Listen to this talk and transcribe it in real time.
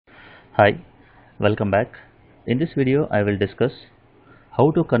Hi, welcome back. In this video, I will discuss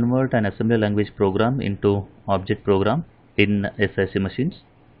how to convert an assembly language program into object program in SIC machines.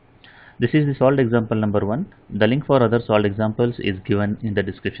 This is the solved example number 1. The link for other solved examples is given in the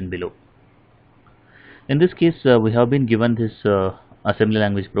description below. In this case, we have been given this assembly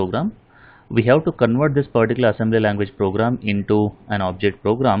language program. We have to convert this particular assembly language program into an object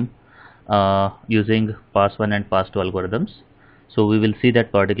program using pass1 and pass2 algorithms. So we will see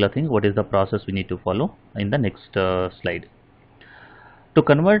that particular thing, what is the process we need to follow in the next slide. To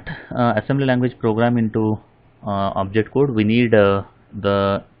convert assembly language program into object code, we need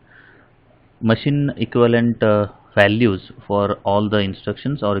the machine equivalent values for all the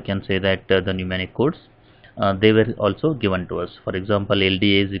instructions, or you can say that the numeric codes. They were also given to us. For example,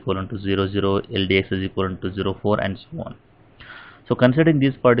 LDA is equivalent to 00, LDX is equivalent to 04, and so on. So considering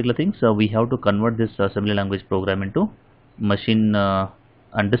these particular things, we have to convert this assembly language program into machine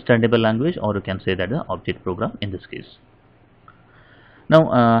understandable language, or you can say that the object program in this case. Now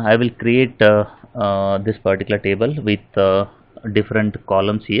I will create this particular table with different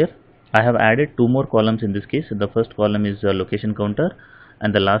columns here. I have added two more columns in this case. The first column is location counter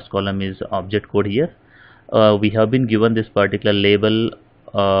and the last column is object code here. We have been given this particular label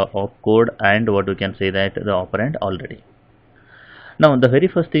opcode and what we can say that the operand already. Now the very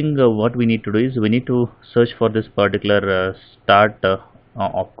first thing what we need to do is we need to search for this particular start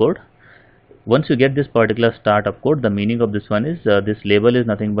opcode. Once you get this particular start opcode, the meaning of this one is this label is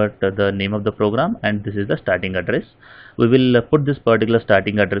nothing but the name of the program and this is the starting address. We will put this particular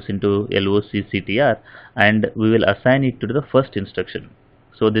starting address into LOCCTR and we will assign it to the first instruction.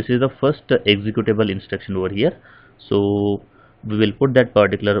 So this is the first executable instruction over here. So we will put that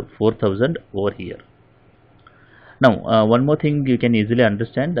particular 4000 over here. Now one more thing you can easily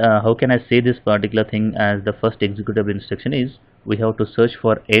understand, how can I say this particular thing as the first executable instruction is, we have to search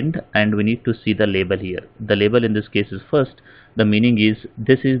for end and we need to see the label here. The label in this case is first, the meaning is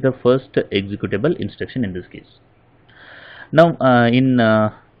this is the first executable instruction in this case. Now in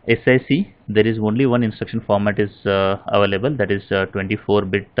SIC there is only one instruction format is available, that is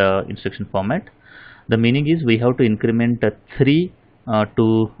 24-bit instruction format. The meaning is we have to increment 3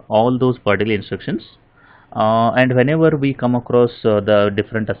 to all those particular instructions. And whenever we come across the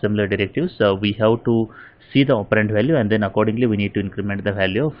different assembly directives, we have to see the operand value and then accordingly we need to increment the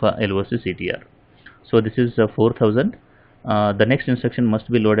value of LOCCTR. So this is 4000. The next instruction must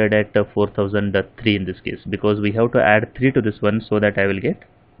be loaded at 4003 in this case, because we have to add 3 to this one so that I will get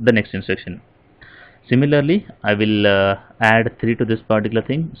the next instruction. Similarly, I will add 3 to this particular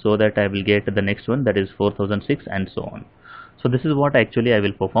thing so that I will get the next one, that is 4006, and so on. So this is what actually I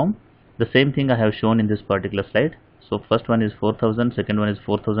will perform. The same thing I have shown in this particular slide. So first one is 4000, second one is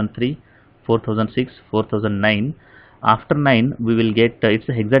 4003, 4006, 4009. After 9 we will get it's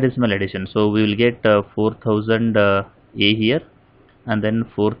a hexadecimal addition, so we will get 4000 A here and then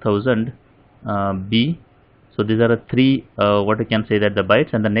 4000 B. So these are the three what we can say that the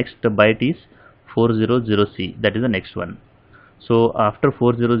bytes, and the next byte is 400C, that is the next one. So after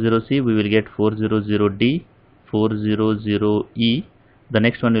 400C we will get 400D, 400E. The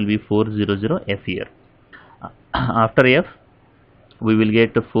next one will be 400F here. After F we will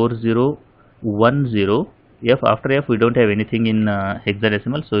get 4010 F. After F we don't have anything in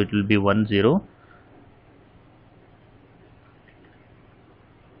hexadecimal, so it will be 10.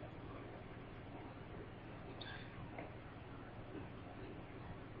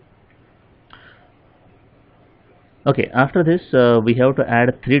 Okay, after this we have to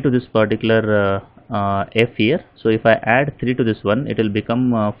add 3 to this particular F here. So if I add 3 to this one, it will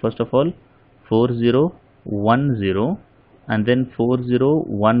become first of all 4010 and then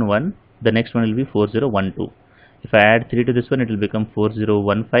 4011. The next one will be 4012. If I add 3 to this one, it will become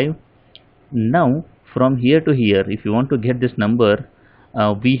 4015. Now from here to here, if you want to get this number,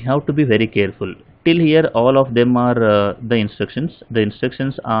 we have to be very careful. Till here all of them are the instructions. The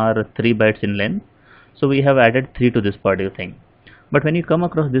instructions are 3 bytes in length, so we have added 3 to this particular thing. But when you come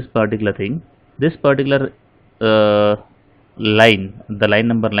across this particular thing, this particular line, the line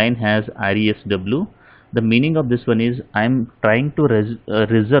number line has RSUB. The meaning of this one is I am trying to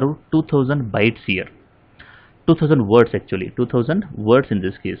reserve 2000 bytes here, 2000 words actually, 2000 words in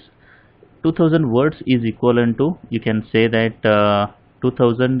this case. 2000 words is equivalent to, you can say that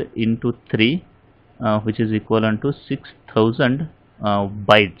 2000 into 3 which is equivalent to 6000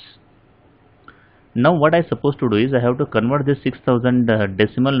 bytes. Now what I supposed to do is I have to convert this 6000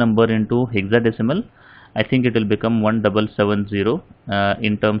 decimal number into hexadecimal. I think it will become 1770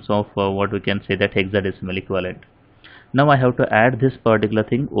 in terms of what we can say that hexadecimal equivalent. Now I have to add this particular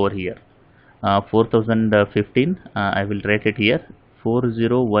thing over here. 4015, I will write it here.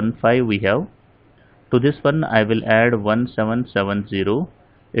 4015 we have. To this one I will add 1770.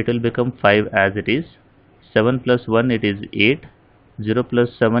 It will become 5 as it is. 7 plus 1 it is 8. 0 plus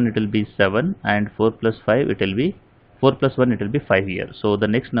 7 it will be 7, and 4 plus 5 it will be 4 plus 1 it will be 5 here. So the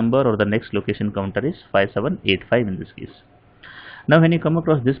next number or the next location counter is 5785 in this case. Now when you come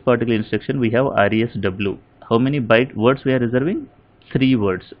across this particular instruction, we have RSW. How many byte words we are reserving? 3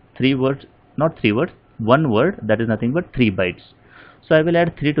 words. 3 words, not 3 words, 1 word, that is nothing but 3 bytes. So I will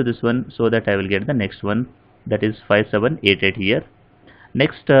add 3 to this one so that I will get the next one, that is 5788 here.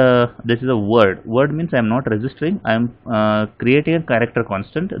 Next, this is a word. Word means I am not registering, I am creating a character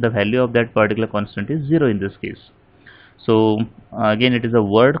constant. The value of that particular constant is 0 in this case. So again it is a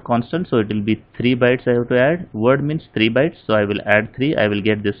word constant, so it will be 3 bytes I have to add. Word means 3 bytes, so I will add 3. I will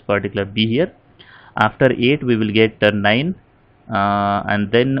get this particular B here. After 8 we will get 9,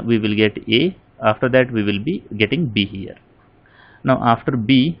 and then we will get A. After that we will be getting B here. Now after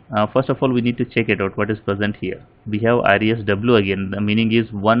B, first of all we need to check it out what is present here. We have RSW again. The meaning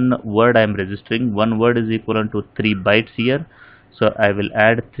is 1 word I am registering. 1 word is equivalent to 3 bytes here. So I will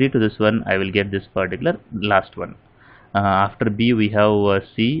add 3 to this one. I will get this particular last one. After B we have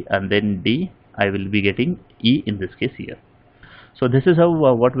C, and then D. I will be getting E in this case here. So this is how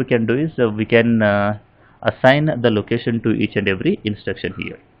what we can do is we can assign the location to each and every instruction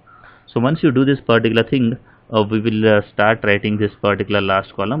here. So once you do this particular thing, we will start writing this particular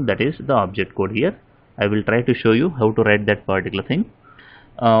last column, that is the object code here. I will try to show you how to write that particular thing.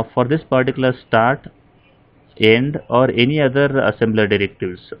 For this particular start, end, or any other assembler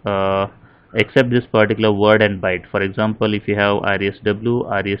directives except this particular word and byte. For example, if you have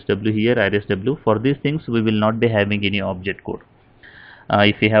RSW here, RSW, for these things we will not be having any object code.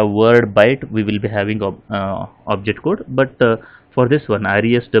 If you have word, byte, we will be having object code, but for this one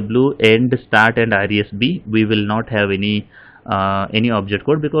RSW, end, start, and RSB, we will not have any object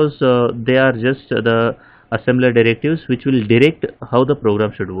code, because they are just the assembler directives which will direct how the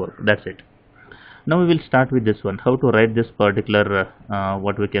program should work. That's it. Now we will start with this one, how to write this particular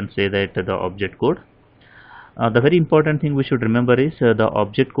what we can say that the object code. The very important thing we should remember is the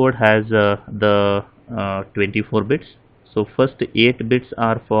object code has the 24 bits. So first 8 bits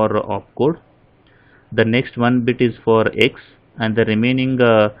are for opcode, the next 1 bit is for X, and the remaining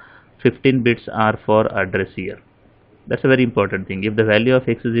 15 bits are for address here. That's a very important thing. If the value of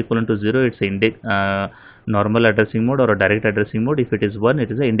X is equivalent to 0, it's index normal addressing mode or a direct addressing mode. If it is 1,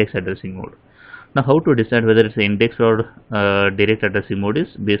 it is an index addressing mode. Now how to decide whether it's an index or direct addressing mode is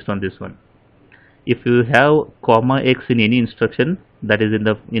based on this one. If you have comma X in any instruction, that is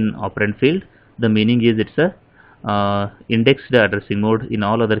in operand field, the meaning is it's a indexed addressing mode. In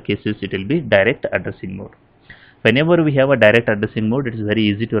all other cases it will be direct addressing mode. Whenever we have a direct addressing mode, it is very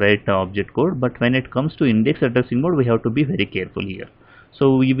easy to write object code, but when it comes to index addressing mode, we have to be very careful here.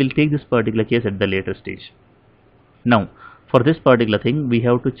 So we will take this particular case at the later stage. Now for this particular thing, we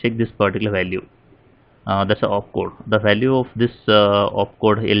have to check this particular value. That's a opcode. The value of this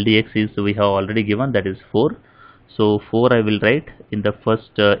opcode LDX is we have already given, that is 4. So 4 I will write in the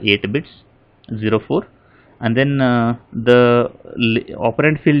first 8 bits, 04, and then the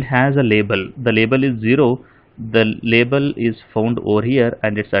operand field has a label. The label is 0. The label is found over here,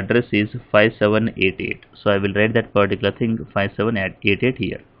 and its address is 5788. So I will write that particular thing 5788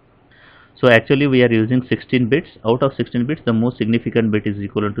 here. So actually we are using 16 bits. Out of 16 bits, the most significant bit is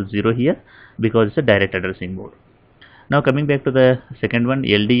equivalent to 0 here, because it's a direct addressing mode. Now coming back to the second one,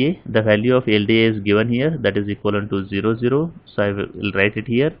 LDA, the value of LDA is given here, that is equivalent to 00. So I will write it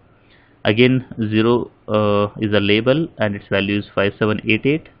here. Again 0 is a label, and its value is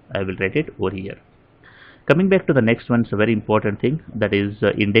 5788. I will write it over here. Coming back to the next one, it's a very important thing, that is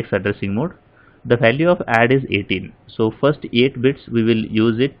index addressing mode. The value of add is 18. So first 8 bits we will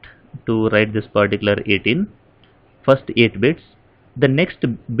use it to write this particular 18, first 8 bits. The next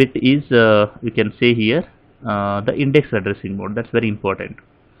bit is we can say here the index addressing mode. That's very important.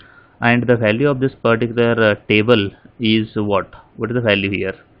 And the value of this particular table is what is the value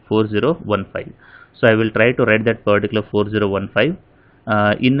here? 4015. So I will try to write that particular 4015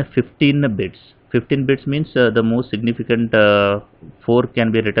 in 15 bits. 15 bits means the most significant 4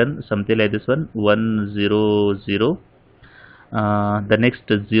 can be written something like this one, 100. The next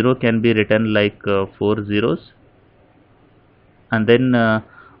 0 can be written like 4 zeros, and then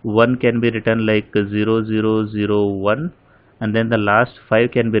 1 can be written like 0001, and then the last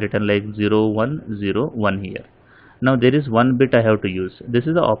 5 can be written like 0101 here. Now there is 1 bit I have to use. This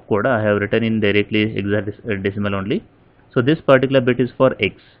is the opcode. I have written in directly hexadecimal only. So this particular bit is for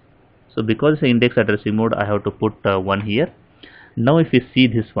X. So because it's index addressing mode, I have to put 1 here. Now if you see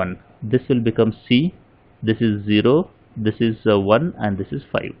this one, this will become C, this is 0, this is 1 and this is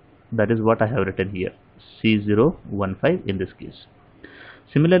 5. That is what I have written here, C015 in this case.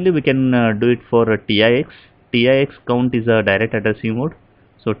 Similarly, we can do it for TIX. TIX count is a direct addressing mode.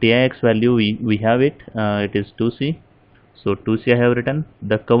 So TIX value we have it, it is 2C. So 2C I have written.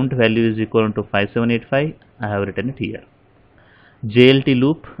 The count value is equal to 5785. I have written it here. JLT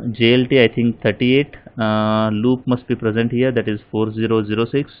loop, JLT I think 38 loop must be present here, that is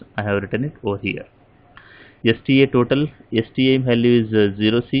 4006. I have written it over here. STA total, STA value is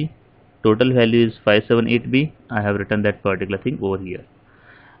 0C, total value is 578B. I have written that particular thing over here.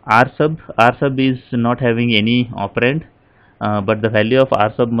 RSUB is not having any operand, but the value of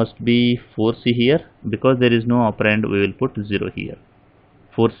RSUB must be 4C here. Because there is no operand, we will put 0 here.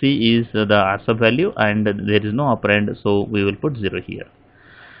 4C is the RSUB value and there is no operand, so we will put 0 here.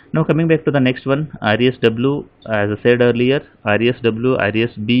 Now coming back to the next one, RSW, as I said earlier, RSW,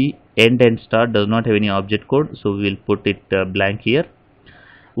 RSB, end and start does not have any object code, so we will put it blank here.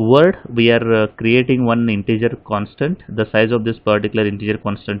 Word, we are creating one integer constant. The size of this particular integer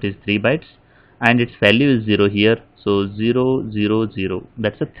constant is 3 bytes and its value is 0 here, so 0 0 0,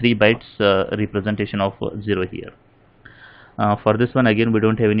 that's a 3 bytes representation of 0 here. For this one again we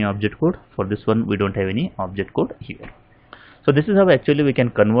don't have any object code, for this one we don't have any object code here. So this is how actually we can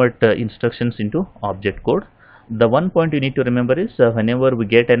convert instructions into object code. The one point you need to remember is whenever we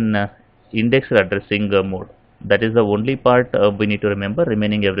get an index addressing mode, that is the only part we need to remember.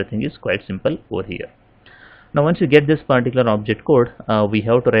 Remaining everything is quite simple over here. Now once you get this particular object code, we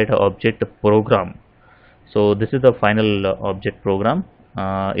have to write an object program. So this is the final object program.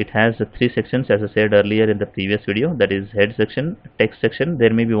 It has 3 sections, as I said earlier in the previous video, that is head section, text section,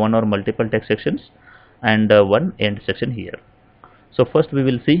 there may be one or multiple text sections, and one end section here. So first we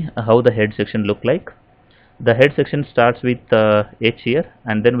will see how the head section look like. The head section starts with H here,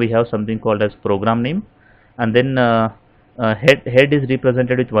 and then we have something called as program name, and then head is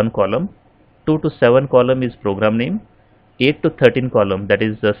represented with 1 column, 2 to 7 column is program name, 8 to 13 column, that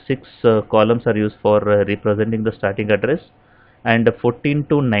is 6 columns are used for representing the starting address, and 14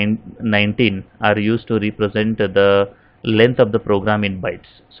 to 19 are used to represent the length of the program in bytes.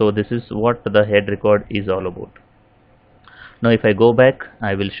 So this is what the head record is all about. Now if I go back,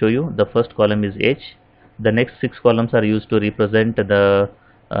 I will show you. The first column is H. The next 6 columns are used to represent the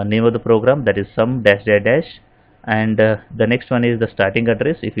name of the program, that is sum dash dash dash, and the next one is the starting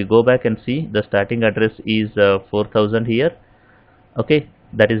address. If you go back and see, the starting address is 4000 here. Okay,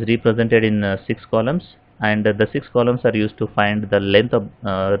 that is represented in 6 columns, and the 6 columns are used to find the length of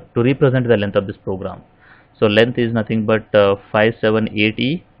to represent the length of this program. So length is nothing but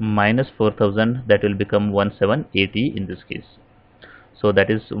 578E minus 4000, that will become 178E in this case. So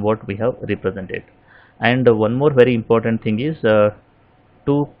that is what we have represented. And one more very important thing is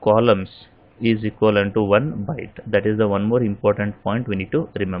 2 columns is equivalent to 1 byte. That is the one more important point we need to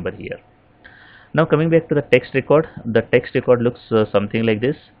remember here. Now coming back to the text record, the text record looks something like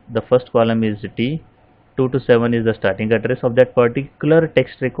this. The first column is T, 2 to 7 is the starting address of that particular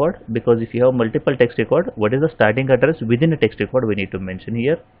text record, because if you have multiple text record, what is the starting address within a text record we need to mention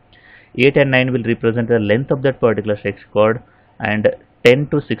here. 8 and 9 will represent the length of that particular text record, and 10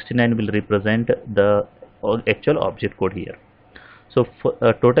 to 69 will represent the actual object code here. So for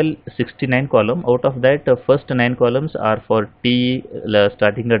total 69 column, out of that first 9 columns are for T,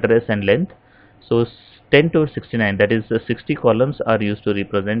 starting address and length. So 10 to 69, that is 60 columns are used to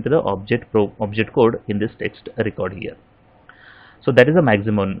represent the object code in this text record here. So that is the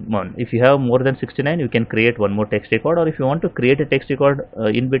maximum one. If you have more than 69, you can create one more text record, or if you want to create a text record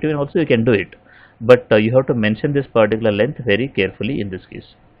in between also, you can do it, but you have to mention this particular length very carefully in this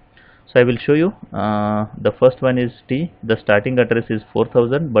case. So I will show you. The first one is T, the starting address is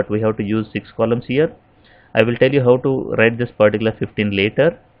 4000, but we have to use 6 columns here. I will tell you how to write this particular 15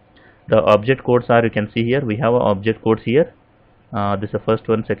 later. The object codes are, you can see here, we have object codes here. This is the first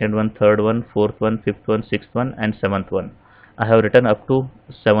one, second one, third one, fourth one, fifth one, sixth one, and seventh one. I have written up to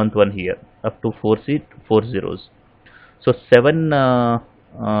 7th one here, up to 4 zeros. So 7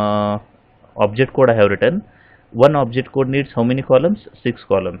 object code I have written. One object code needs how many columns? 6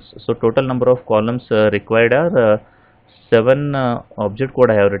 columns. So total number of columns required are 7 object code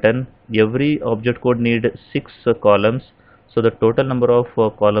I have written. Every object code needs 6 columns. So the total number of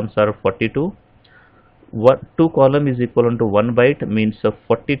columns are 42. 2 column is equivalent to 1 byte, means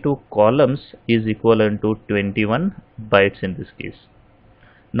 42 columns is equivalent to 21 bytes in this case.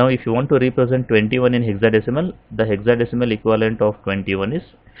 Now if you want to represent 21 in hexadecimal, the hexadecimal equivalent of 21 is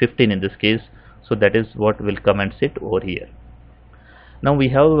 15 in this case. So that is what will come and sit over here. Now we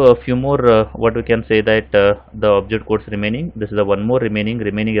have a few more what we can say that the object codes remaining. This is the one more remaining.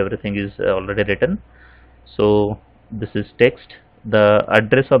 Everything is already written. So this is text. The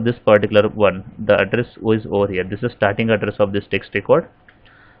address of this particular one, the address is over here. This is starting address of this text record.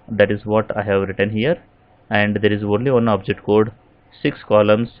 That is what I have written here, and there is only one object code, 6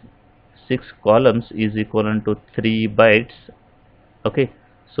 columns. 6 columns is equivalent to 3 bytes. Okay,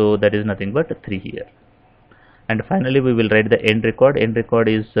 so that is nothing but 3 here. And finally we will write the end record. End record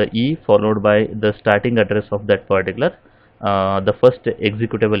is E followed by the starting address of that particular the first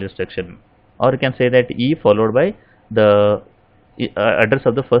executable instruction, or you can say that E followed by the address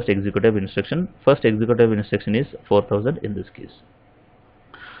of the first executable instruction. First executable instruction is 4000 in this case.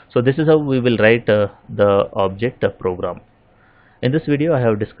 So this is how we will write the object program. In this video I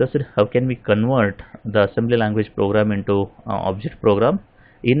have discussed how can we convert the assembly language program into object program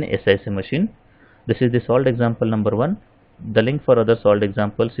in SIC machine. This is the solved example number 1. The link for other solved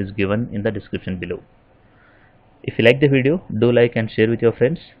examples is given in the description below. If you like the video, do like and share with your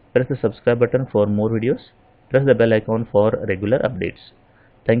friends. Press the subscribe button for more videos. Press the bell icon for regular updates.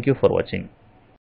 Thank you for watching.